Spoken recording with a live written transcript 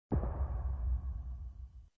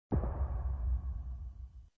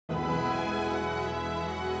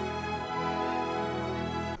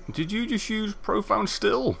Did you just use profound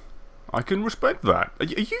still? I can respect that. Are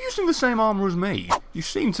you using the same armor as me? You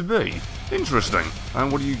seem to be. Interesting.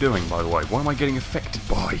 And what are you doing, by the way? What am I getting affected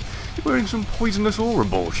by? You're wearing some poisonous aura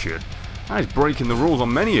bullshit. That is breaking the rules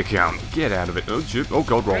on many accounts. Get out of it. Oh, shit. Oh,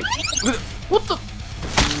 God, roll. What the...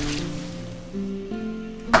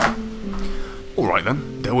 Alright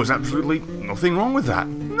then, there was absolutely nothing wrong with that.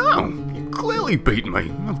 No, you clearly beat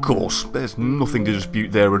me. Of course, there's nothing to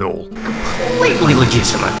dispute there at all. Completely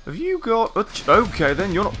legitimate. Have you got... Okay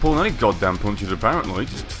then, you're not pulling any goddamn punches apparently.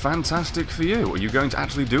 Just fantastic for you. Are you going to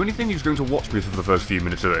actually do anything? You're just going to watch me for the first few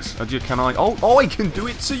minutes of this. Can I... Oh, I can do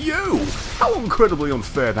it to you! How incredibly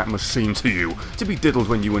unfair that must seem to you. To be diddled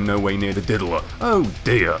when you were no way near the diddler. Oh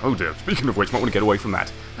dear, oh dear. Speaking of which, might want to get away from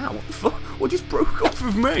that. Ow, what the fuck? What just broke off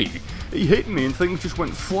of me? He hit me and things just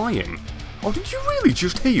went flying. Oh, did you really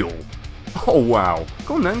just heal? Oh, wow.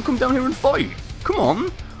 Come on then, come down here and fight. Come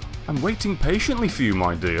on. I'm waiting patiently for you,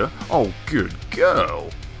 my dear. Oh, good girl.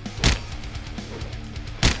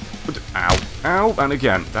 Ow, ow, and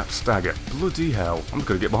again, that stagger. Bloody hell. I'm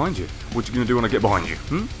gonna get behind you. What you gonna do when I get behind you?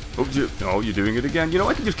 Oh, you're doing it again. You know,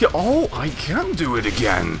 I can just get... Oh, I can do it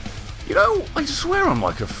again. You know, I swear I'm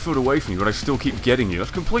like a foot away from you, but I still keep getting you.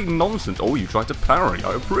 That's complete nonsense. Oh, you tried to parry.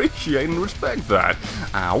 I appreciate and respect that.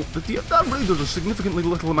 Ow. But that really does a significantly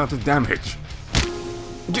little amount of damage.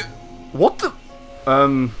 What the...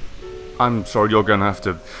 I'm sorry, you're gonna have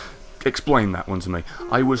to explain that one to me.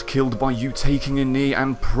 I was killed by you taking a knee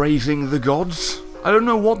and praising the gods? I don't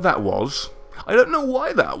know what that was. I don't know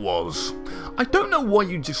why that was. I don't know why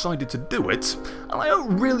you decided to do it, and I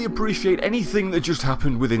don't really appreciate anything that just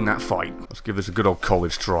happened within that fight. Let's give this a good old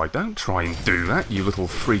college try. Don't try and do that, you little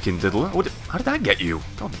freaking diddler. How did that get you?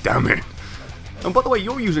 God damn it. And by the way,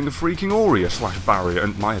 you're using a freaking Aurea/barrier,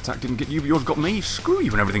 and my attack didn't get you, but yours got me. Screw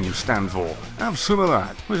you and everything you stand for. Have some of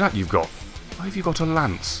that. What is that you've got? Why have you got a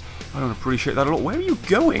lance? I don't appreciate that at all. Where are you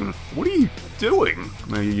going? What are you doing?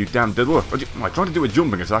 You damn diddler. I tried to do a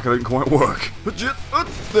jumping attack, it didn't quite work.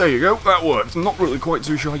 There you go, that worked. Not really quite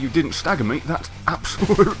too sure how you didn't stagger me. That's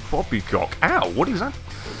absolute poppycock. Ow, what is that?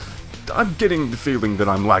 I'm getting the feeling that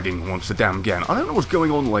I'm lagging once a damn again. I don't know what's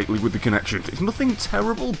going on lately with the connection. It's nothing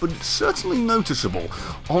terrible, but it's certainly noticeable.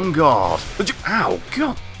 On guard. Ow,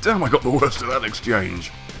 god damn, I got the worst of that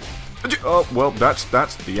exchange. Oh, well, that's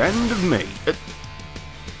the end of me.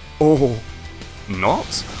 Oh, not?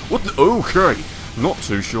 What the... Okay, not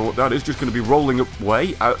too sure what that is. Just going to be rolling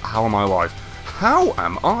away. How am I alive? How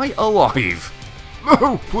am I alive?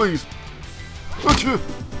 No, please.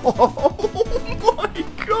 Oh my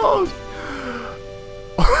god.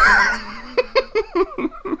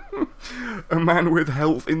 A man with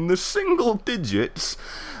health in the single digits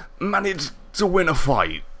managed to win a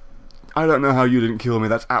fight. I don't know how you didn't kill me.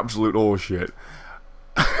 That's absolute horseshit.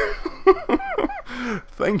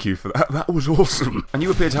 Thank you for that, that was awesome. And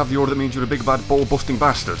you appear to have the order that means you're a big bad ball-busting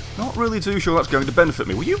bastard. Not really too sure that's going to benefit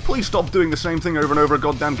me. Will you please stop doing the same thing over and over a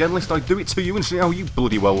goddamn again, lest I do it to you and see how you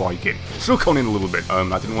bloody well like it. Suck on in a little bit.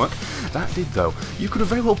 That didn't work. That did though. You could have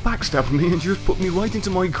very well backstabbed me and just put me right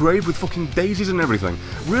into my grave with fucking daisies and everything.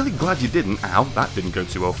 Really glad you didn't. Ow, that didn't go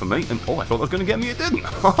too well for me. And oh, I thought that was going to get me, it didn't.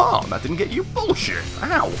 Haha, that didn't get you. Bullshit.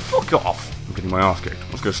 Ow, fuck off. I'm getting my ass kicked.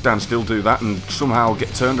 Let's go stand still, do that, and somehow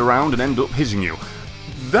get turned around and end up hitting you.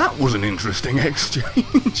 That was an interesting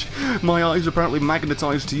exchange. My eyes apparently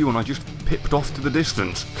magnetised to you and I just pipped off to the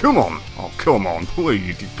distance. Come on. Oh, come on,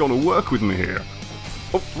 please. You've got to work with me here.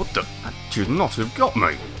 Oh, what the... That should not have got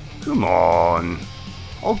me. Come on.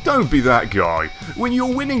 Oh, don't be that guy. When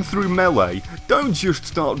you're winning through melee, don't just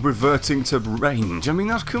start reverting to range. I mean,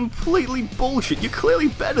 that's completely bullshit. You're clearly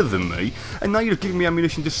better than me, and now you're giving me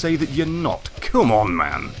ammunition to say that you're not. Come on,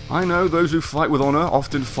 man. I know those who fight with honour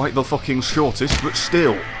often fight the fucking shortest, but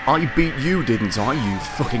still, I beat you, didn't I, you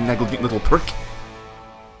fucking negligent little prick?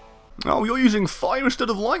 Oh, you're using fire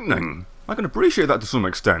instead of lightning. I can appreciate that to some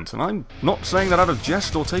extent, and I'm not saying that out of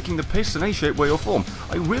jest or taking the piss in any shape, way or form.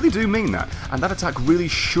 I really do mean that, and that attack really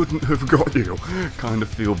shouldn't have got you. Kind of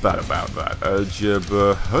feel bad about that.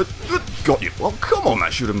 Got you. Well, come on,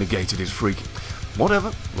 that should have negated his freaking...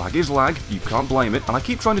 Whatever, lag is lag, you can't blame it, and I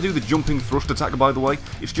keep trying to do the jumping thrust attack, by the way,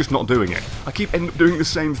 it's just not doing it. I keep ending up doing the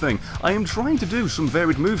same thing. I am trying to do some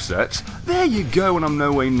varied movesets. There you go, and I'm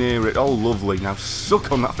no way near it. Oh, lovely. Now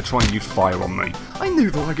suck on that for trying to use fire on me. I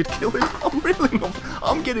knew that I could kill him. I'm really not...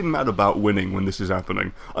 I'm getting mad about winning when this is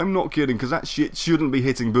happening. I'm not kidding, because that shit shouldn't be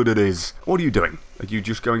hitting, but it is. What are you doing? Are you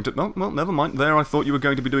just going to... No, well, never mind. There, I thought you were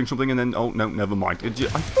going to be doing something, and then... Oh, no, never mind. I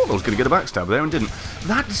thought I was going to get a backstab there and didn't.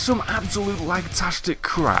 That's some absolute lag-tastic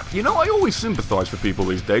crap. You know, I always sympathise for people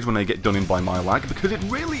these days when they get done in by my lag, because it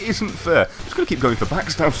really isn't fair. I'm just going to keep going for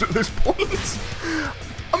backstabs at this point.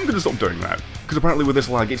 I'm going to stop doing that. Because apparently with this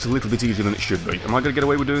lag, it's a little bit easier than it should be. Am I going to get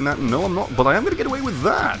away with doing that? No, I'm not. But I am going to get away with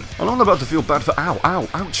that. I'm not about to feel bad for... Ow, ow,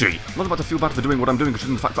 ouchie. I'm not about to feel bad for doing what I'm doing,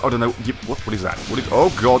 considering the fact that I don't know... What is that? What is... Oh,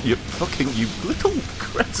 God, you little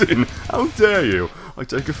cretin. How dare you? I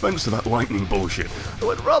take offence to that lightning bullshit.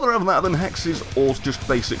 I'd rather have that than hexes or just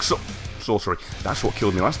basic sorcery. That's what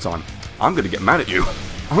killed me last time. I'm going to get mad at you.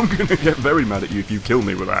 I'm going to get very mad at you if you kill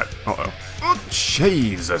me with that. Uh-oh. Oh,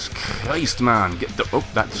 Jesus Christ, man. Oh,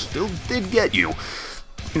 that still did get you.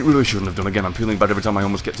 It really shouldn't have done. Again, I'm feeling bad every time I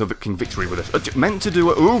almost get to a King victory with this. Meant to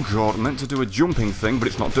do a... Oh, God. Meant to do a jumping thing, but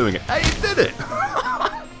it's not doing it. Hey, it did it!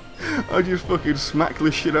 I just fucking smacked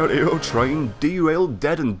the shit out of your train, derailed,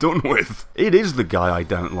 dead and done with. It is the guy I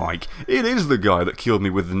don't like. It is the guy that killed me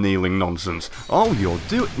with the kneeling nonsense. Oh, you're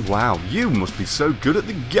doing... Wow, you must be so good at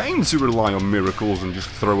the game to rely on miracles and just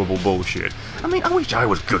throwable bullshit. I mean, I wish I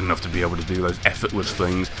was good enough to be able to do those effortless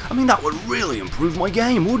things. I mean, that would really improve my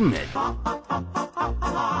game, wouldn't it?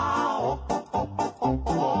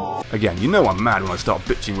 Again, you know I'm mad when I start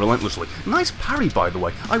bitching relentlessly. Nice parry, by the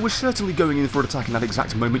way. I was certainly going in for an attack in that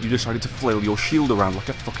exact moment you decided to flail your shield around like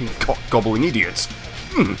a fucking cock-gobbling idiot.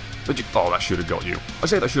 Oh, that should have got you. I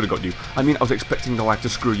say that should have got you. I mean, I was expecting the lag to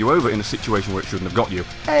screw you over in a situation where it shouldn't have got you.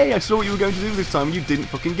 Hey, I saw what you were going to do this time and you didn't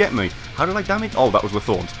fucking get me. How did I damage? Oh, that was the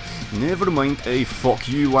thorns. Never mind a fuck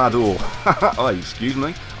you at all. Oh, excuse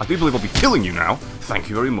me. I do believe I'll be killing you now. Thank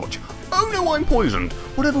you very much. Oh no, I'm poisoned!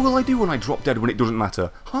 Whatever will I do when I drop dead when it doesn't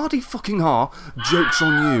matter? Hardy fucking har! Joke's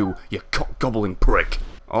on you, you cock-gobbling prick!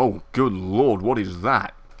 Oh, good lord, what is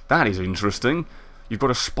that? That is interesting. You've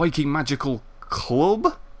got a spiky magical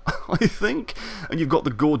club, I think? And you've got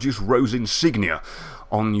the gorgeous rose insignia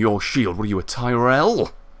on your shield. What are you, a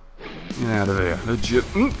Tyrell? Get out of here.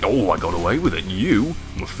 Oh, I got away with it. You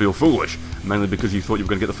must feel foolish. Mainly because you thought you were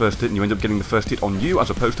going to get the first hit and you ended up getting the first hit on you as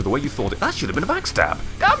opposed to the way you thought it. That should have been a backstab.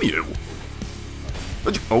 Damn you!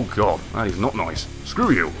 Oh god, that is not nice. Screw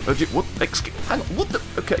you. What? Hang on, what the?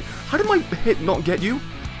 Okay, how did my hit not get you?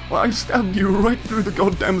 Well, I stabbed you right through the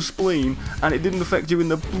goddamn spleen, and it didn't affect you in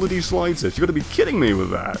the bloody slightest. You gotta be kidding me with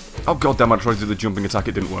that. Oh goddamn, I tried to do the jumping attack,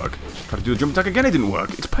 it didn't work. Tried to do the jumping attack again, it didn't work.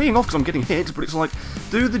 It's paying off because I'm getting hit, but it's like,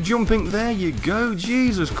 do the jumping, there you go,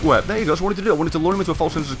 Jesus Quet. There you go, that's what I wanted to do. I wanted to lure him into a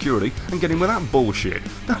false sense of security and get him with that bullshit.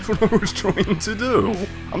 That's what I was trying to do.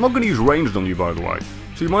 I'm not gonna use ranged on you, by the way.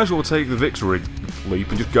 So you might as well take the victory leap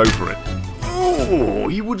and just go for it. Oh,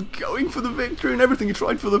 he was going for the victory and everything, he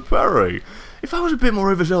tried for the parry. If I was a bit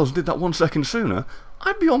more overzealous and did that 1 second sooner,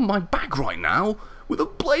 I'd be on my back right now, with a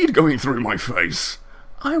blade going through my face.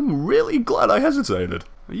 I'm really glad I hesitated.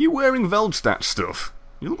 Are you wearing Veldstat stuff?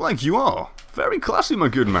 You look like you are. Very classy, my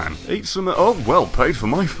good man. Eat some... Oh, well, paid for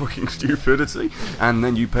my fucking stupidity. And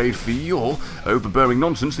then you paid for your overbearing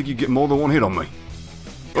nonsense that you get more than one hit on me.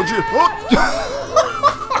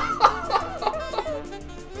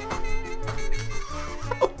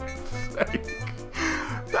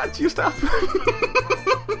 That just happened.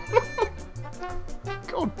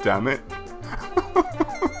 God damn it.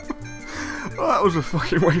 Well, that was a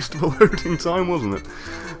fucking waste of a loading time, wasn't it?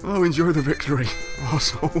 Oh, enjoy the victory,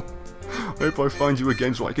 arsehole. I hope I find you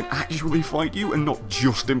again so I can actually fight you and not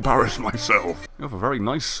just embarrass myself. You have a very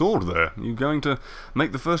nice sword there. You going to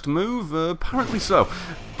make the first move? Apparently so.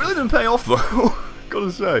 Really didn't pay off though.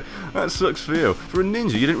 Gotta say, that sucks for you. For a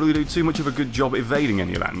ninja, you didn't really do too much of a good job evading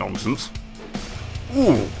any of that nonsense.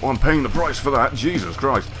 Ooh, I'm paying the price for that, Jesus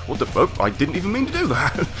Christ. What the... Oh, I didn't even mean to do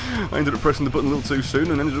that. I ended up pressing the button a little too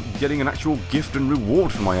soon and ended up getting an actual gift and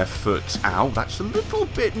reward for my efforts. Ow, that's a little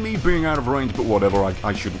bit me being out of range, but whatever,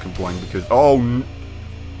 I shouldn't complain because... Oh,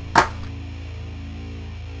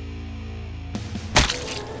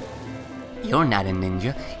 You're not a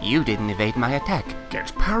ninja. You didn't evade my attack.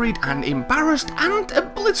 Gets parried and embarrassed and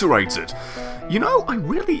obliterated. You know, I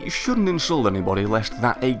really shouldn't insult anybody lest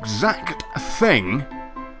that exact thing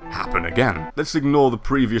happen again. Let's ignore the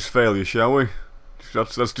previous failure, shall we?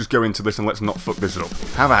 Let's just go into this and let's not fuck this up.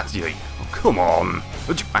 Have at ye. Oh, come on.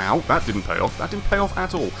 Ow, that didn't pay off. That didn't pay off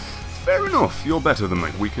at all. Fair enough, you're better than me.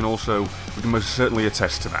 We can most certainly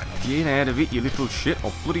attest to that. Get out of it, you little shit.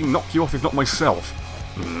 I'll bloody knock you off if not myself.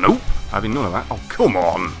 Nope, having none of that. Oh, come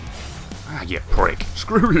on. Ah, you prick.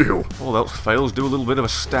 Screw you. All else fails, do a little bit of a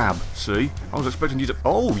stab. See? I was expecting you to...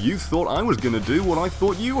 Oh, you thought I was going to do what I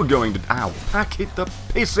thought you were going to... Ow, pack it the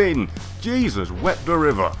piss in. Jesus, wet the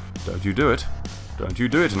river. Don't you do it. Don't you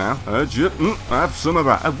do it now. Have some of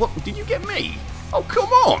that. What? Did you get me? Oh, come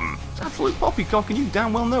on. It's absolute poppycock and you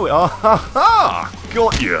damn well know it. Ah, ha, ha.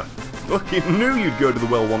 Got you. Fucking knew you'd go to the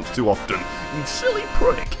well once too often. You silly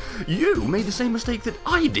prick. You made the same mistake that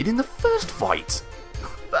I did in the first fight.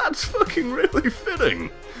 That's fucking really fitting.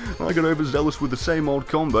 I got overzealous with the same old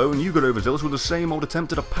combo, and you got overzealous with the same old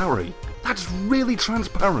attempt at a parry. That's really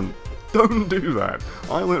transparent. Don't do that.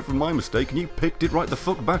 I learnt from my mistake and you picked it right the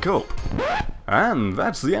fuck back up. And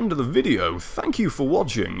that's the end of the video. Thank you for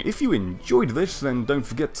watching. If you enjoyed this, then don't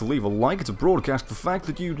forget to leave a like to broadcast the fact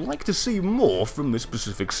that you'd like to see more from this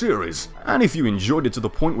specific series. And if you enjoyed it to the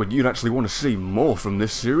point where you'd actually want to see more from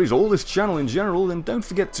this series, or this channel in general, then don't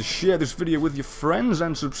forget to share this video with your friends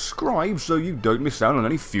and subscribe so you don't miss out on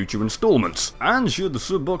any future installments. And should the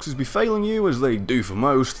sub boxes be failing you, as they do for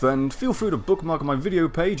most, then feel free to bookmark my video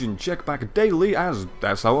page and check back daily, as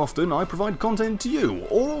that's how often I provide content to you.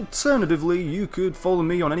 Or alternatively, you could follow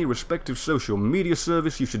me on any respective social media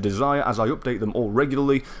service you should desire, as I update them all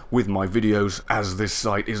regularly with my videos, as this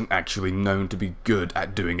site isn't actually known to be good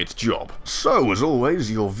at doing its job. So, as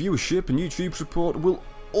always, your viewership and YouTube support will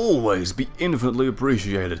always be infinitely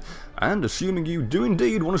appreciated, and assuming you do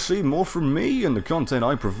indeed want to see more from me and the content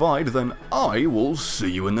I provide, then I will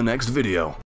see you in the next video.